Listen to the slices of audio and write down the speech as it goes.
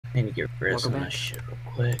Need to get rid of Welcome some of back. this shit real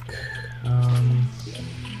quick.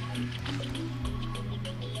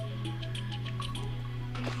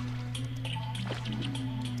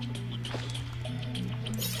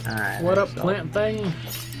 Alright. What up, plant thing?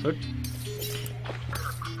 Look.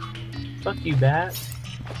 Fuck you, bat.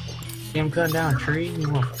 See him cutting down a tree? You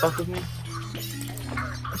wanna fuck with me?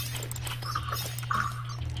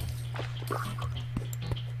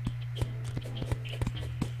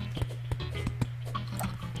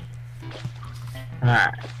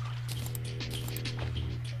 Alright.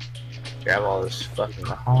 Grab all this fucking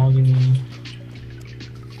mahogany.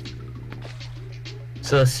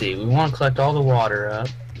 So let's see, we want to collect all the water up.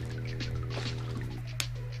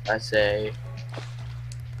 I say,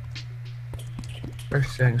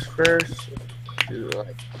 first things first, do it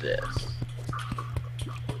like this.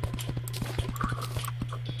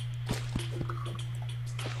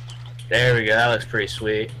 There we go, that looks pretty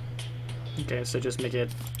sweet. Okay, so just make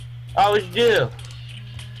it. Oh, what'd you do?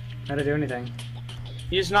 How to do anything?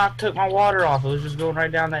 You just took my water off. It was just going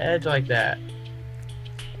right down the edge like that.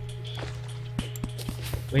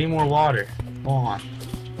 We need more water. Hold on.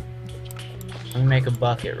 Let me make a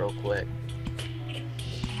bucket real quick.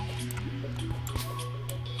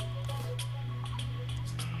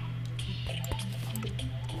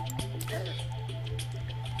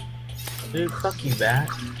 Dude, fuck you, bat.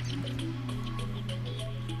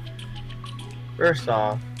 First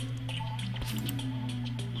off,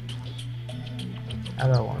 how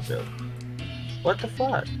do I want to build? What the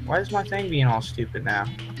fuck? Why is my thing being all stupid now?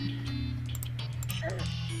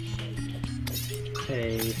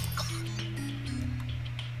 Hey.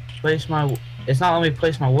 Place my... It's not letting me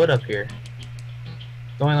place my wood up here.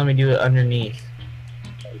 It's only letting me do it underneath.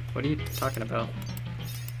 What are you talking about?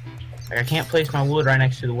 Like, I can't place my wood right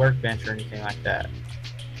next to the workbench or anything like that.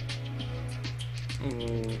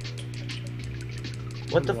 Ooh.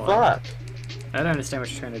 What the Why? fuck? I don't understand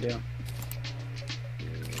what you're trying to do.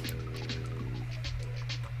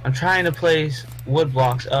 I'm trying to place wood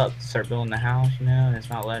blocks up to start building the house, you know, and it's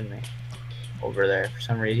not letting me. Over there for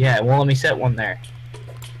some reason. Yeah, it won't let me set one there.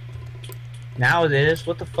 Now it is.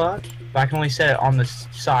 What the fuck? But I can only set it on the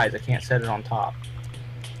sides. I can't set it on top.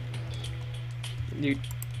 You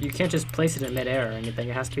can't just place it in midair or anything.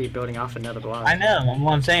 It has to be building off another block. I know.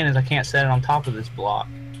 What I'm saying is I can't set it on top of this block.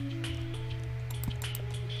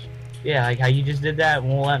 Yeah, like how you just did that, it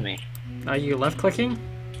won't let me. Are you left clicking?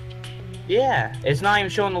 Yeah, it's not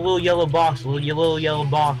even showing the little yellow box. The little yellow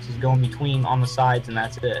box is going between on the sides, and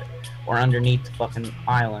that's it. Or underneath the fucking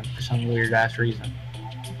island for some weird ass reason.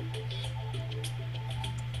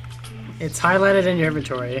 It's highlighted in your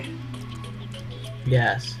inventory.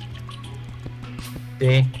 Yes.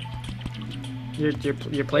 See?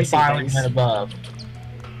 You're placing Filing things. it above.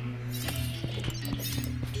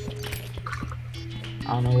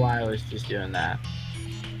 I don't know why I was just doing that.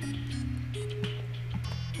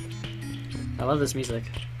 I love this music.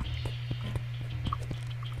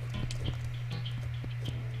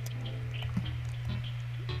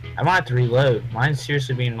 I might have to reload. Mine's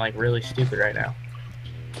seriously being like really stupid right now.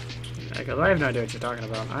 Because I have no idea what you're talking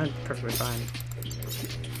about. I'm perfectly fine.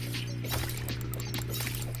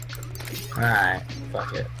 Alright,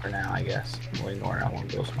 fuck it for now, I guess. We'll ignore it. I want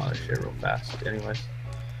to build some other shit real fast. Anyways.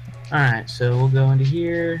 Alright, so we'll go into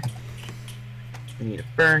here. We need a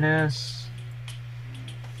furnace.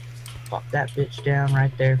 Pop that bitch down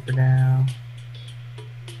right there for now.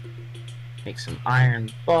 Make some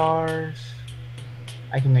iron bars.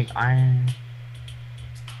 I can make iron.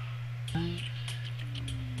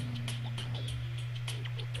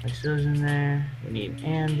 Place those in there. We need an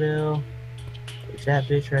anvil. There's that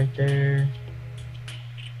bitch right there.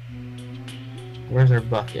 Where's our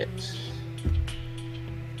buckets?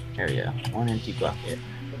 There we go. One empty bucket.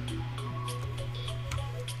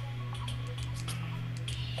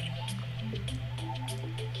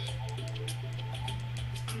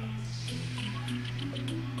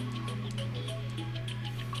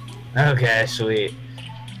 Okay, sweet.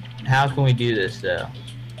 How can we do this though?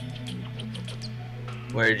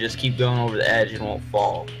 Where it just keep going over the edge and won't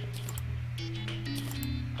fall.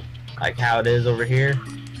 Like how it is over here?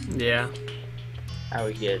 Yeah. How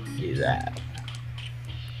we get to do that?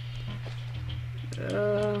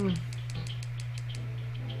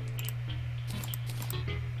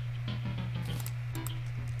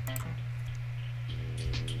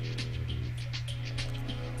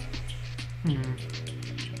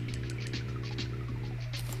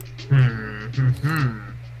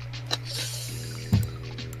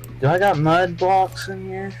 Do I got mud blocks in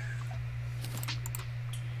here?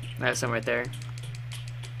 I have some right there.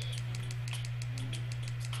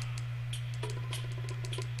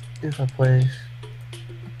 If I place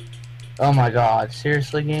Oh my god,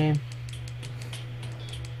 seriously, game?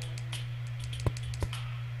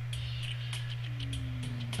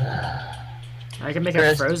 I can make a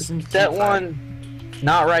Chris, frozen that campfire. one,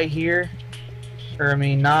 not right here. Or, I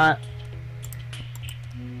mean, not...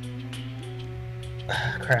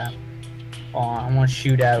 Crap. Oh, I'm gonna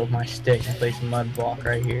shoot at it with my stick and place a mud block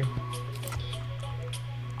right here.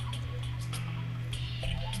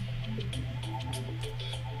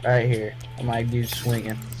 Right here. I might do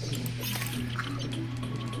swinging.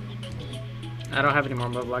 I don't have any more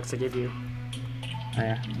mud blocks to give you.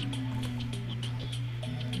 Yeah.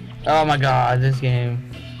 Oh my god, this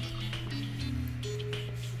game.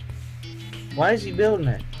 Why is he building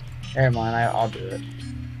it? Never mind, I'll do it.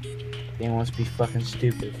 Game wants to be fucking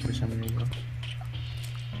stupid for some reason.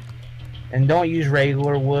 And don't use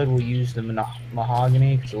regular wood, we'll use the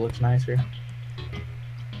mahogany because it looks nicer.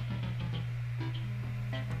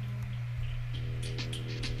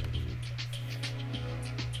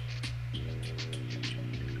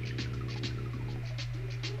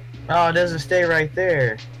 Oh, it doesn't stay right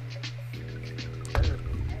there.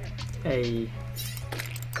 Hey.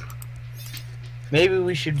 Maybe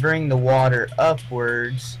we should bring the water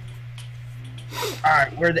upwards.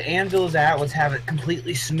 Alright, where the anvil's at, let's have it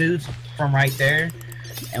completely smooth from right there.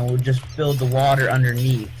 And we'll just build the water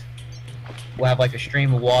underneath. We'll have like a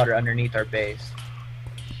stream of water underneath our base.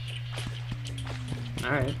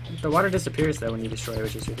 Alright. The water disappears though when you destroy it,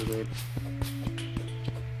 which is really weird.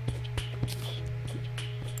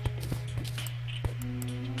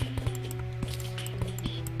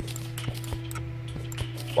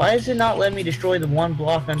 Why is it not letting me destroy the one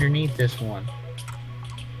block underneath this one?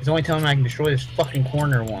 It's only telling me I can destroy this fucking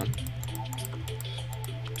corner one.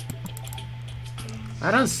 I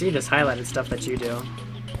don't see this highlighted stuff that you do.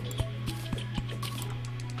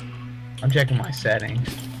 I'm checking my settings.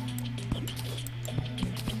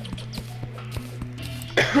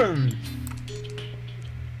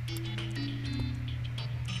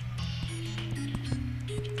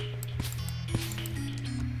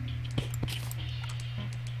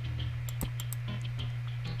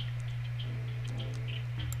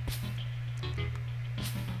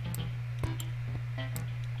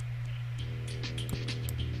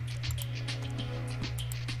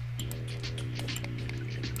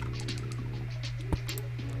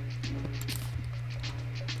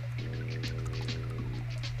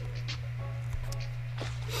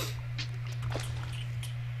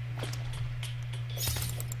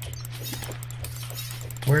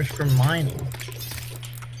 Where's from mining?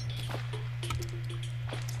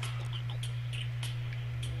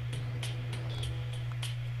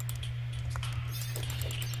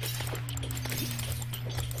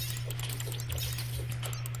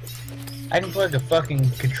 I can plug a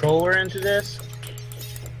fucking controller into this?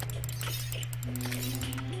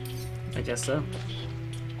 I guess so.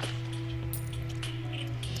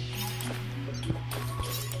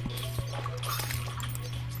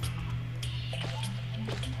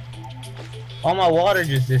 All my water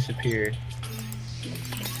just disappeared.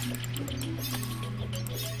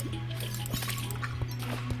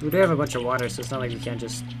 We do have a bunch of water, so it's not like we can't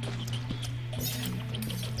just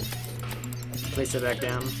place it back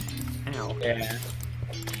down. Ow. Yeah.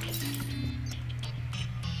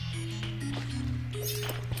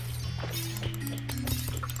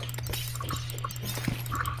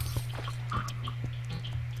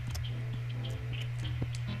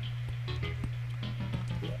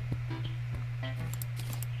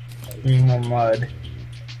 Need more mud.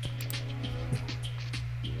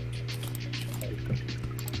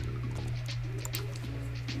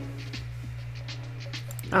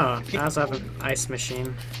 Oh, I also have an ice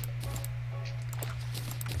machine.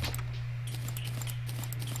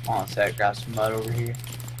 Hold on a sec, grab some mud over here.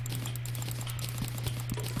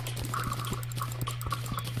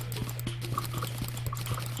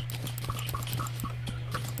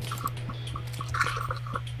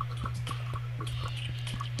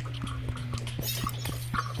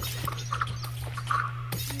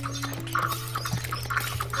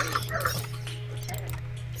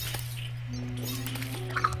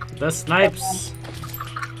 The snipes!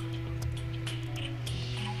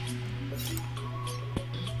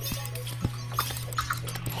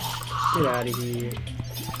 Get out of here.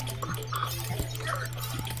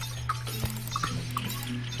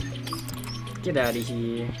 Get out of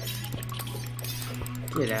here.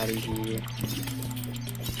 Get out of here.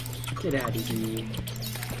 Get out of here.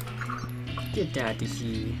 Get out of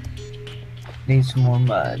here. Need some more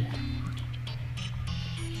mud.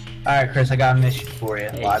 Alright, Chris, I got a mission for you.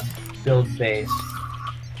 Hey. While I build base.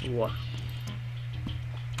 What?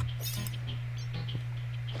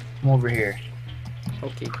 Come over here.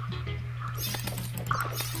 Okay.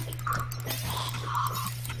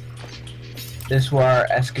 This is where our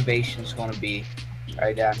excavation is going to be,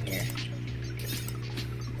 right down here.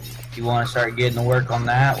 You want to start getting to work on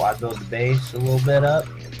that while I build the base a little bit up.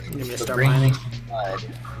 You need me to But start bring mining? me some mud.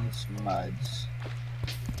 I need some muds.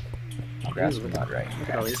 I'll grab some mud right Look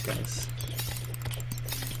here. at all these guys.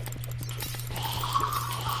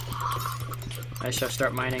 I shall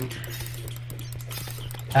start mining.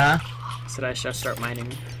 Huh? Said I shall start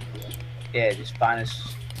mining. Yeah, just find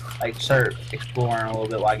us, like, start exploring a little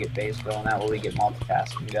bit while I get base going. That way we get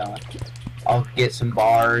multitasking going. I'll get some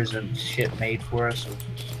bars and shit made for us.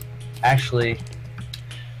 Actually,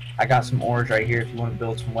 I got some ores right here if you want to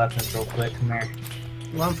build some weapons real quick. Come here.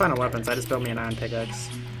 Well, I'm fine with weapons. I just built me an iron pickaxe.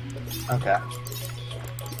 Okay.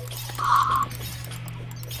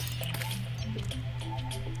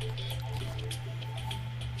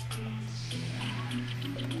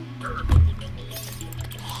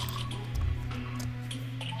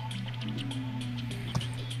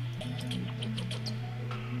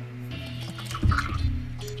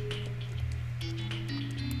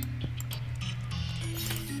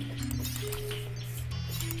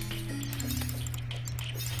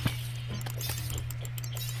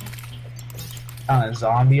 On a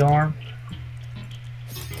zombie arm.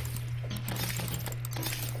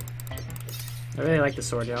 I really like the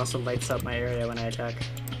sword. It also lights up my area when I attack.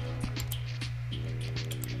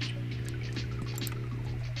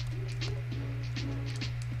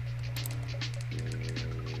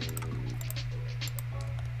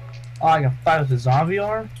 Oh, I can fight with a zombie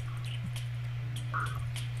arm?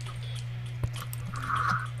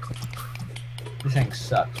 This thing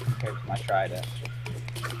sucks compared to my trident.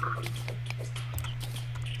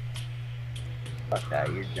 Fuck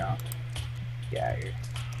that, you're junk. Get out of here.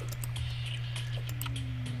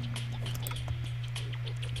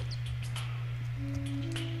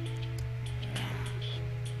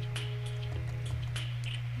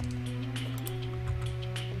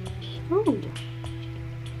 Ooh.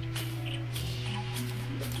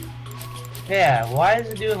 Yeah, why is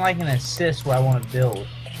it doing like an assist where I want to build?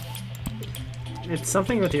 It's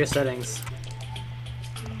something with your settings.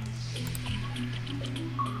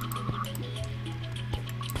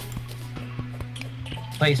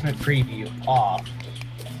 Placement preview off.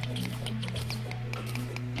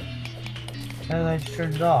 How did I just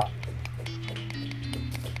turn it off?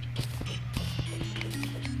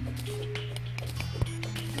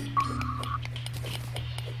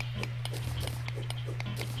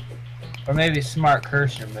 Or maybe smart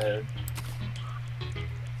cursor mode.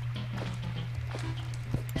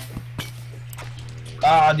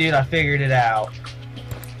 Oh, dude, I figured it out.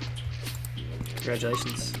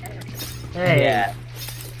 Congratulations. Hey. Yeah.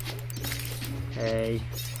 Hey.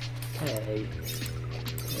 Hey.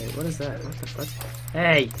 Hey, what is that? What the fuck?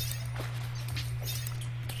 Hey!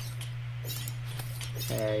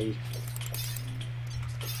 Hey.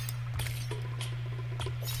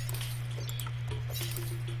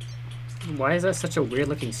 Why is that such a weird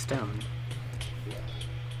looking stone?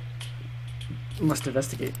 Must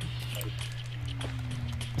investigate.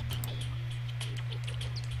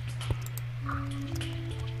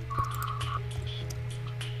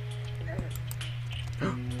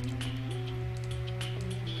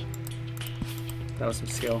 That was some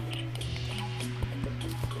skill.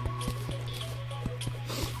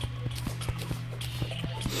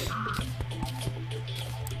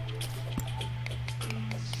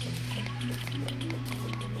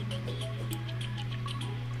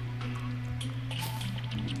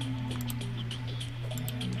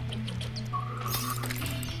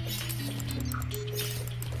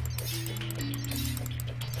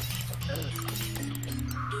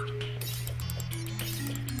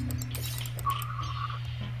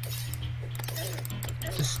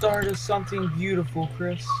 The start of something beautiful,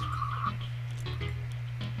 Chris.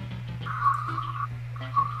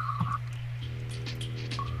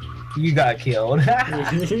 You got killed.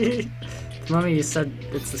 Mommy, you said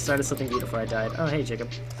it's the start of something beautiful. I died. Oh, hey, Jacob.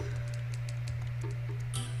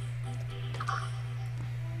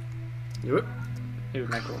 Ooh,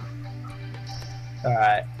 not cool.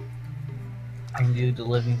 Alright. I can do the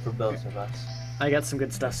living for both of us. I got some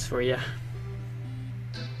good stuffs for you.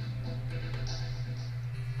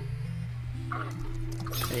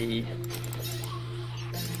 Hey.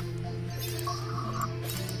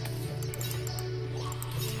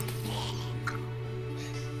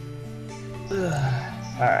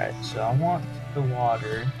 Alright, so I want the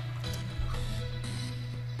water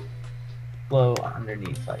flow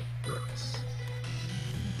underneath like this.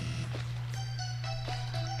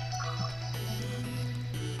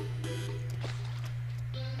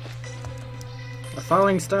 A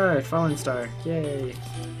falling star, fallen star. Yay.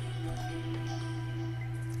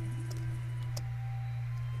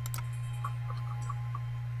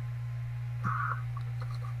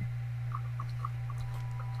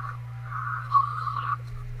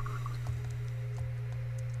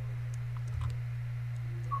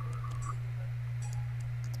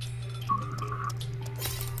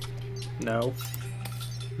 No.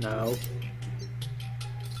 No.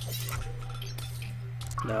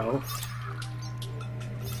 No.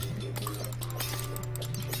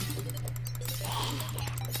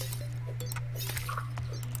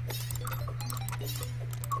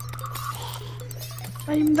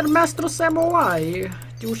 I am the master samurai.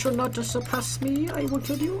 You should not surpass me. I will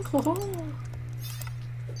kill you. Ho ho.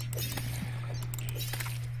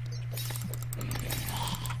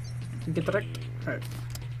 Get wrecked. Alright.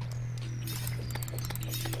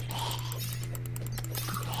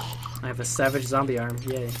 I have a savage zombie arm.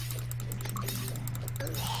 Yay.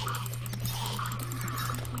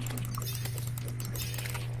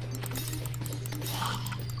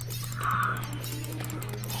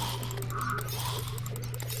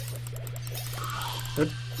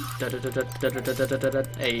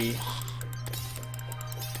 Hey.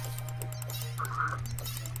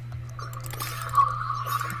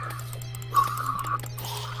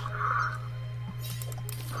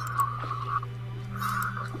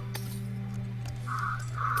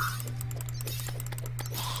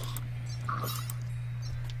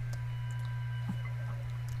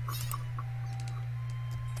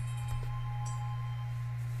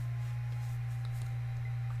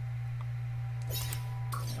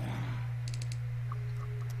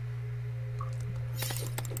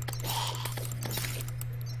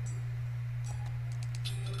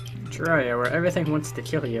 Terraria, where everything wants to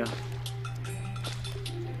kill you.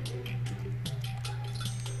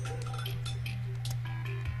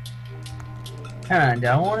 Huh, do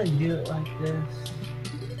I want to do it like this?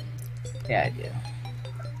 Yeah, I do.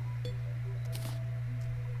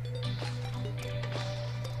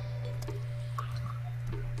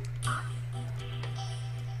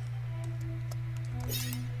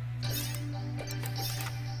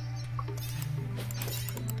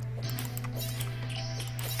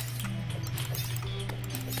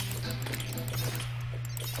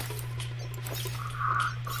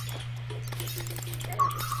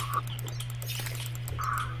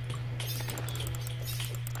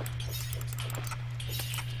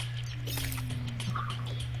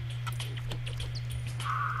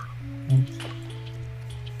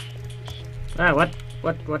 Ah, what?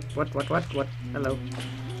 What? Hello.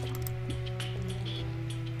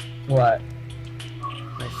 What?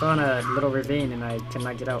 I found a little ravine and I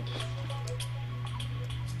cannot get out.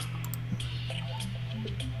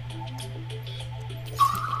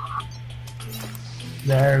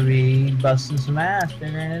 Better be busting some ass,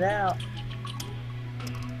 figuring it out.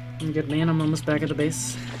 Good man, I'm almost back at the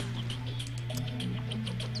base.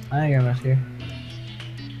 I think I'm almost here.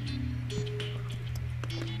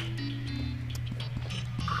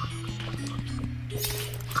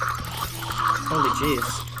 Holy jeez.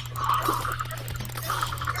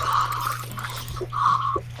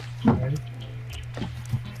 Ready?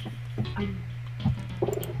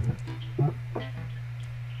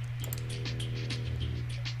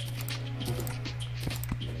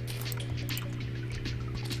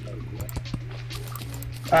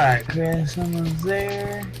 Alright, Chris, someone's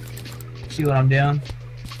there. See what I'm doing?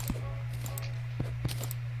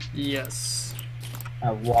 Yes. I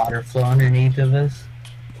have water flow underneath of us.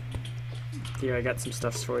 Here, I got some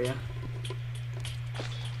stuffs for you.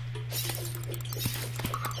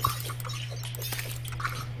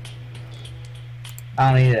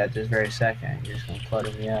 I don't need it at this very second. You're just gonna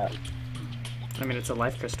clutter me up. I mean, it's a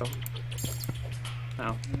life crystal.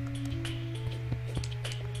 Oh.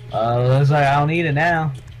 Looks like I don't need it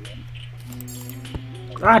now.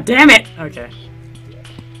 Ah, damn it! Okay.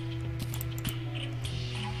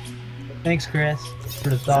 Thanks, Chris, for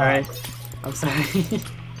the thought. Sorry. I'm sorry.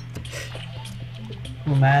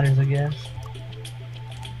 What matters, I guess.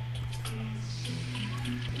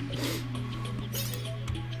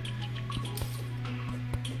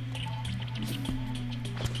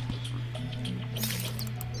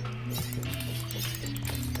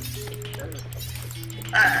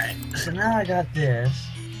 Alright, so now I got this.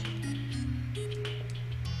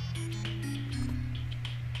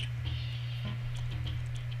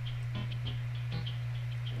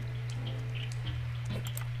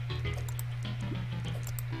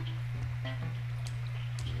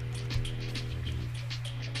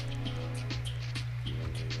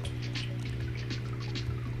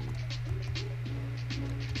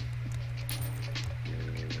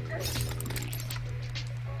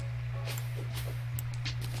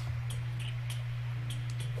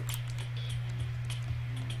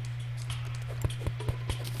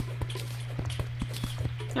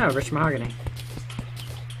 Oh, rich mahogany.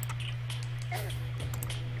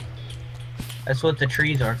 That's what the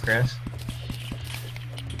trees are, Chris.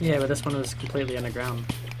 Yeah, but this one was completely underground.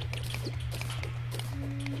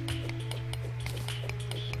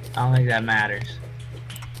 I don't think that matters.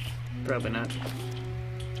 Probably not.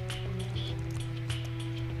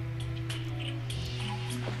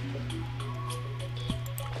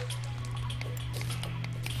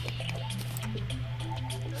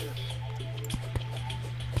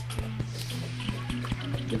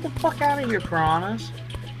 Get the fuck out of here, piranhas.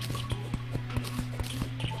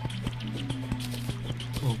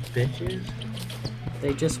 Little bitches.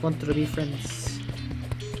 They just wanted to be friends.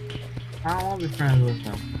 I don't want to be friends with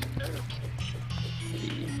them.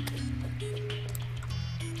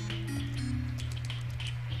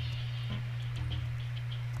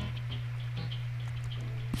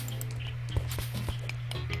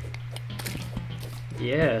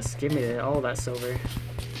 Yes, give me all that silver.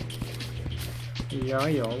 Yeah,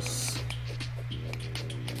 yes.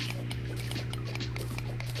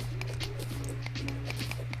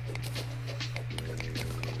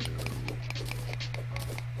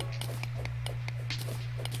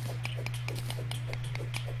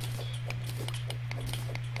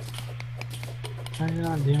 Why are you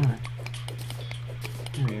not doing it?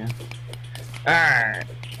 There we go. Alright.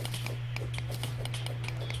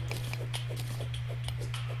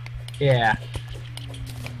 Yeah.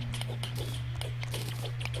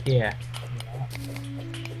 Yeah.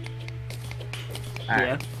 Alright.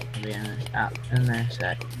 Yeah. I'll be in there. Out in there a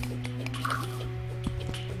sec.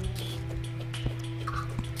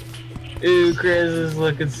 Ooh, Chris is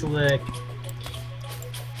looking slick.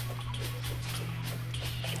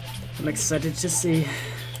 I'm excited to see.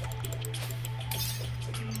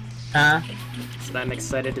 Huh? So I'm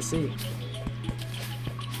excited to see.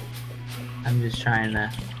 I'm just trying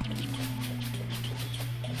to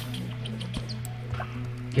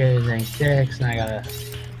get everything fixed, and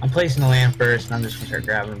I'm placing the lamp first, and I'm just gonna start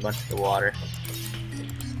grabbing a bunch of the water.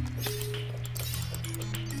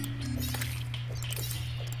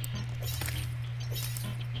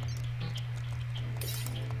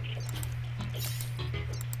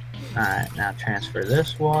 Alright, now transfer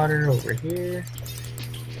this water over here.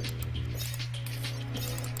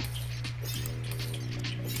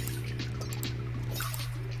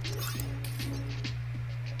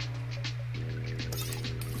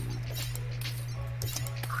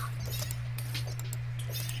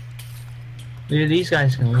 Dude, these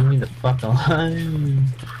guys can leave me the fuck alone.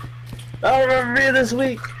 I'll remember me this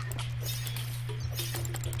week.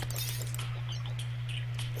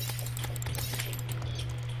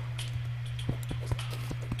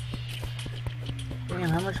 Damn,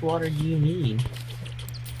 how much water do you need?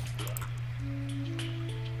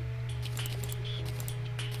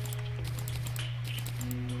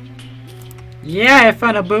 Yeah, I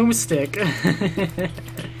found a boomstick.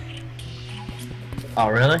 Oh,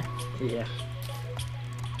 really? Yeah.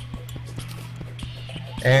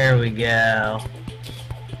 There we go.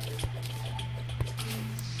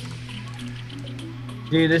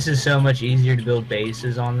 Dude, this is so much easier to build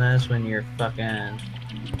bases on this when you're fucking...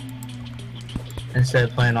 Instead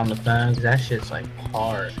of playing on the phone, 'cause that shit's like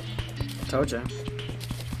hard. Told ya.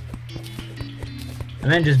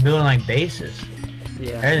 And then just building like bases.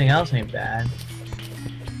 Yeah. Everything else ain't bad.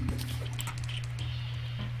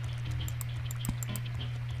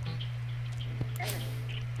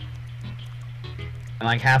 And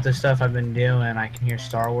like half the stuff I've been doing, I can hear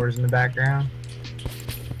Star Wars in the background.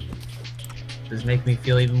 Does it make me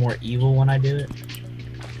feel even more evil when I do it?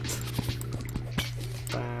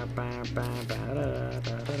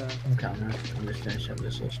 I'm coming. I'm just finishing up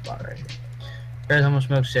this little spot right here. Guys, I'm gonna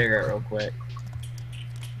smoke a cigarette real quick.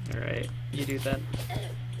 Alright, you do that.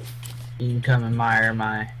 You can come admire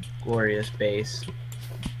my glorious base.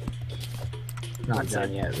 Not Once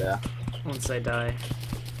done yet though. Once I die.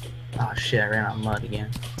 Oh shit, I ran out of mud again.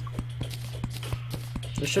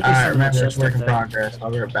 There should be Alright, some remember, it's chest work up in there. progress. I'll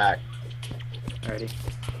be right back. Alrighty.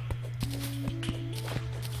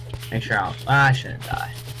 Make sure I shouldn't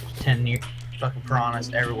die. 10 near fucking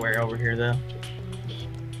piranhas everywhere over here though.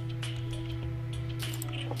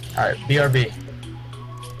 Alright, BRB.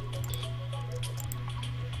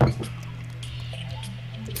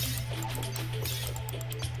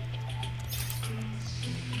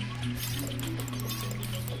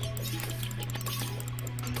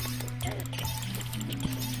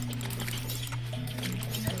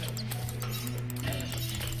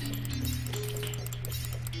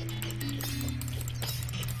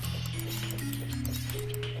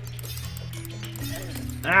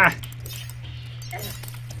 Ah!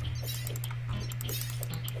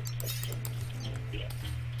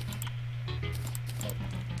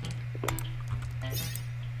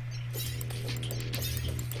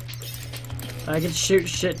 I can shoot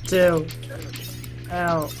shit too.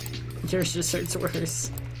 Ow. Yours just hurts worse.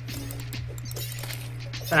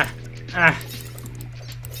 Ah. Ah.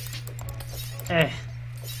 Eh.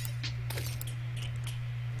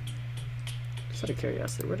 Just out of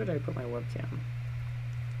curiosity, where did I put my webcam?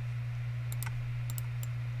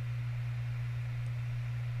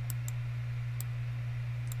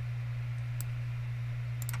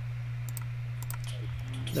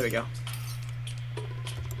 There we go.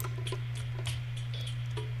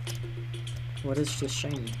 What is this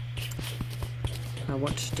shiny? I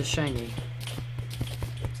want the shiny.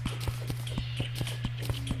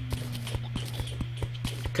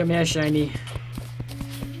 Come here, shiny.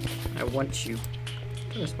 I want you.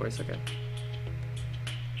 Oh, this voice, okay.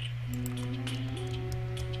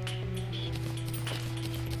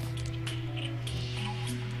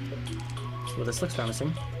 Well, this looks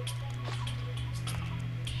promising.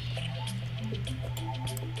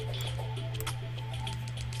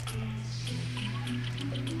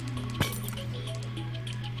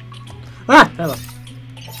 Ah! Hello.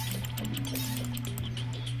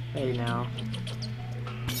 Hey now.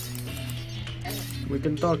 We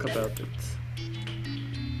can talk about it.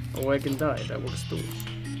 Oh, I can die. That works too.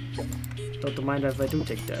 Don't mind if I do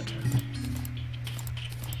take that.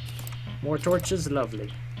 More torches? Lovely.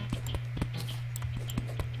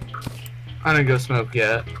 I didn't go smoke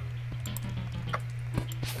yet.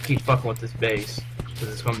 Keep fucking with this base. Because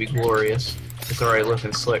it's gonna be glorious. It's already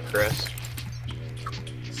looking slick, Chris.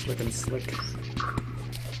 Slick and slick.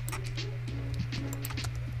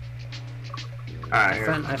 Alright,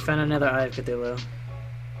 I found another Eye of Cthulhu.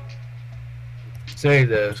 Save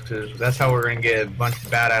those, because that's how we're gonna get a bunch of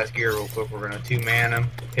badass gear real quick. We're gonna 2-man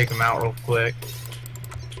them, take them out real quick.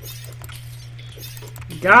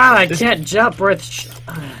 God, I can't jump worth.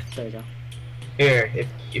 There you go. Here,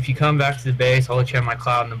 if you come back to the base, I'll let you have my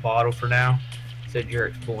cloud in the bottle for now. Said you're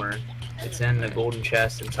exploring. It's in the golden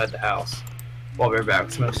chest inside the house. While we're back,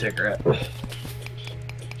 smoke a cigarette.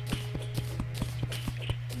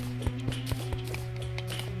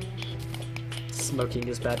 Smoking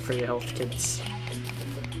is bad for your health, kids.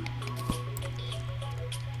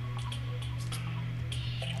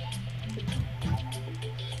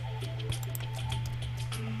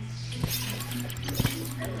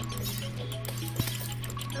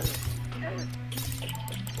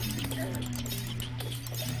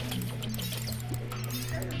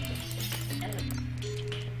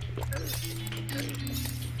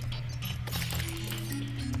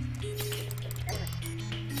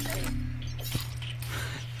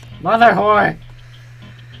 Mother whore!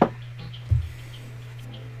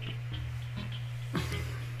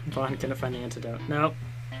 Vaughn couldn't find the antidote. Nope.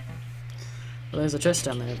 Well, there's a chest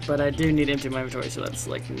down there, but I do need empty my inventory, so that's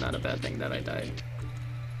like not a bad thing that I died.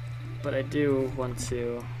 But I do want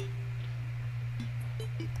to.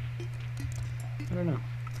 I don't know.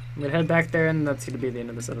 I'm gonna head back there, and that's gonna be the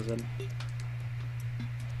end of this episode.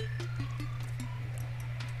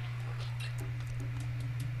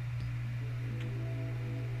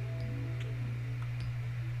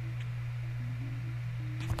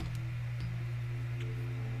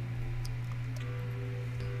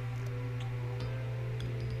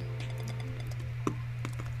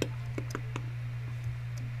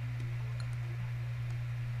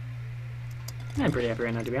 I'm pretty happy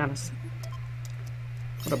right now, to be honest.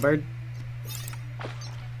 What a bird.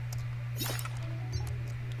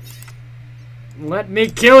 Let me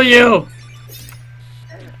kill you!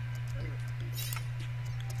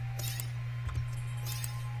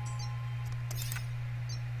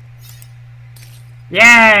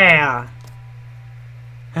 Yeah!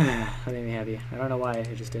 That made me happy. I don't know why,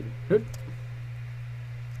 I just did.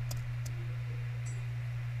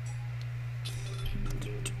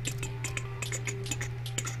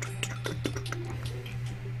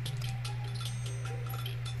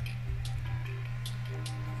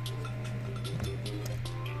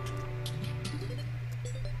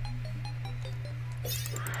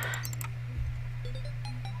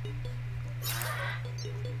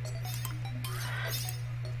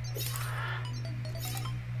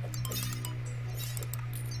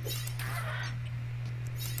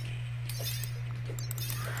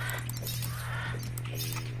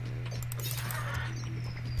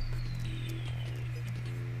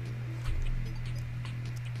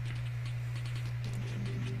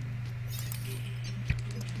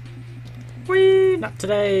 Whee! Not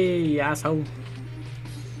today, asshole.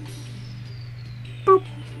 Boop.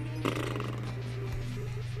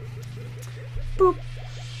 Boop.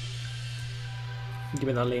 Give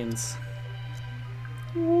me the lens.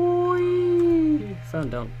 Whee! Phone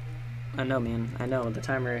don't. I know, man. I know the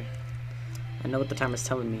timer. I know what the timer's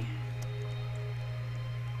telling me.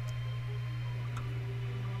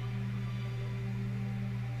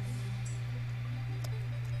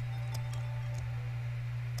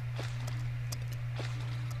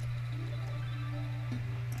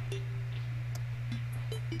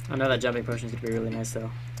 I know that jumping potion is gonna be really nice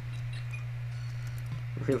though.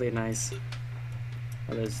 Really nice.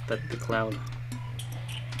 Oh, there's the cloud.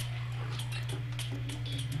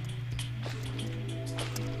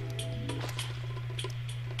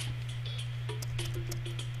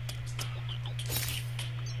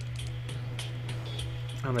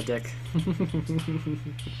 I'm a dick.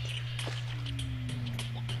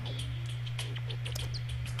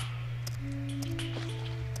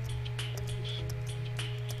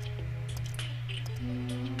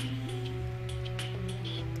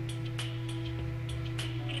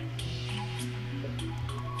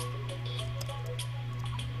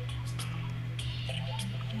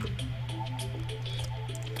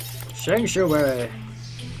 Shang Shui.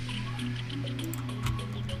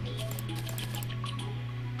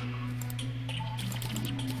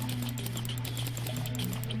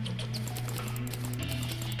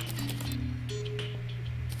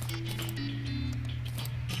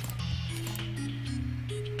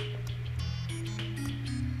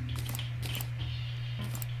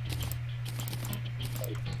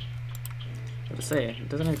 What to say? It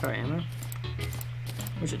doesn't require ammo?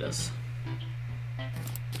 Which it does.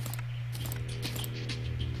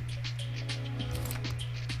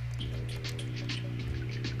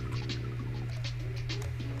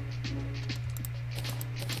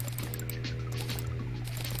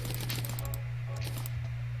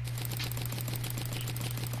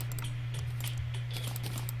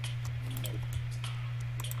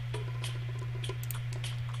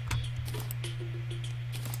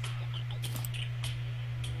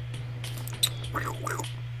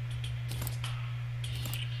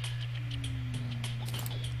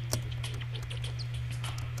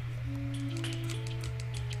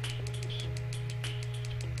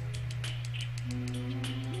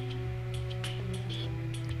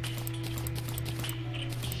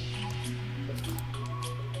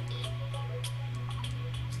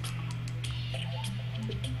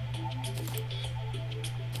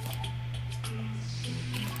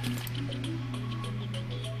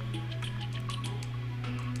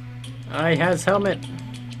 He has helmet.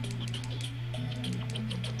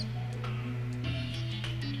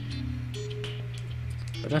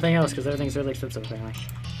 But nothing else, because everything's really expensive apparently.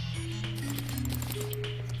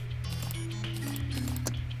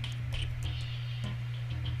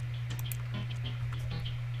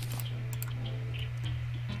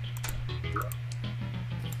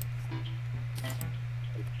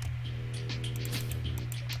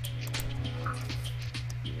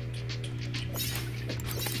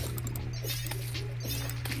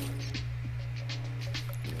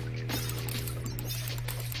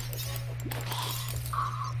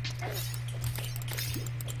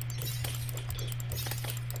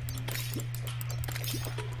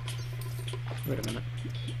 Wait a minute.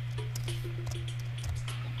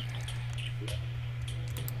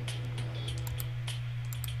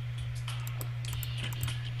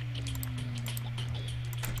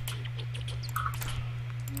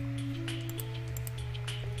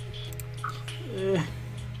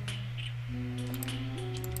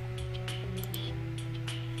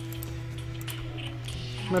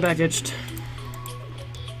 My back itched.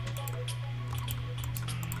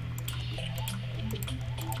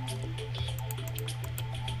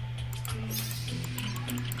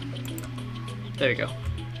 There we go.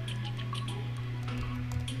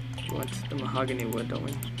 We want the mahogany wood, don't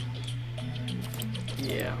we?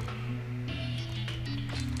 Yeah.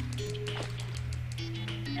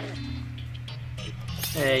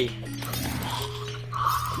 Hey.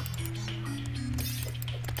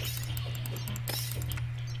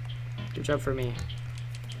 Good job for me.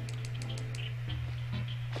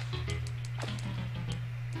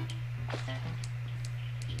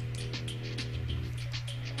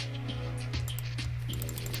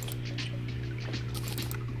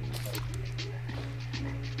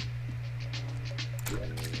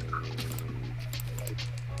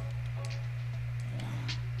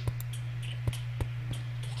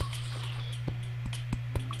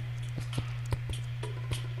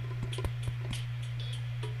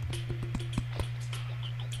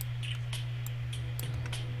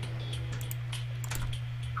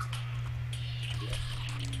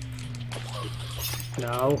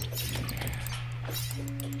 No.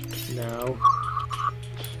 No.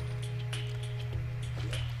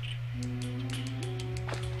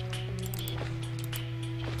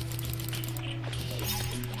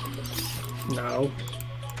 No.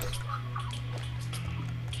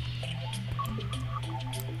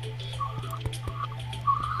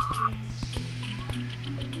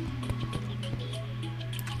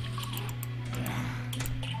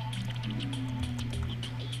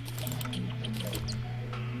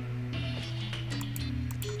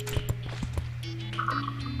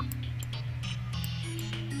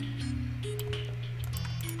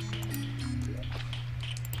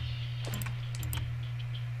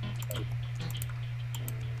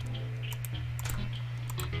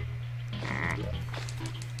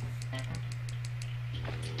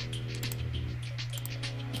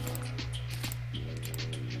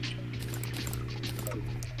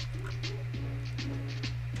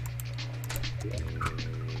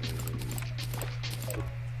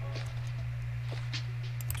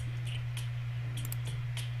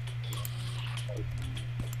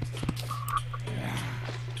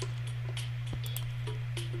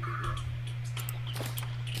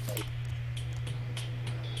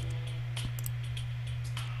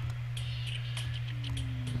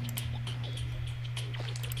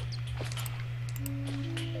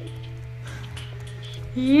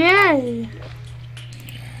 Yay!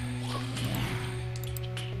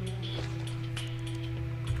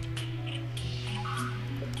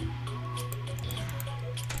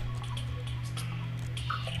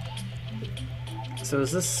 So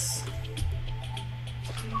is this...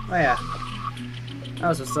 Oh yeah. That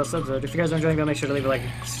was just this episode. If you guys are enjoying it, make sure to leave a like,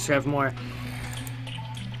 subscribe for more.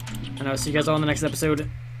 And I'll see you guys all in the next episode.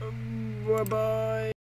 Bye-bye.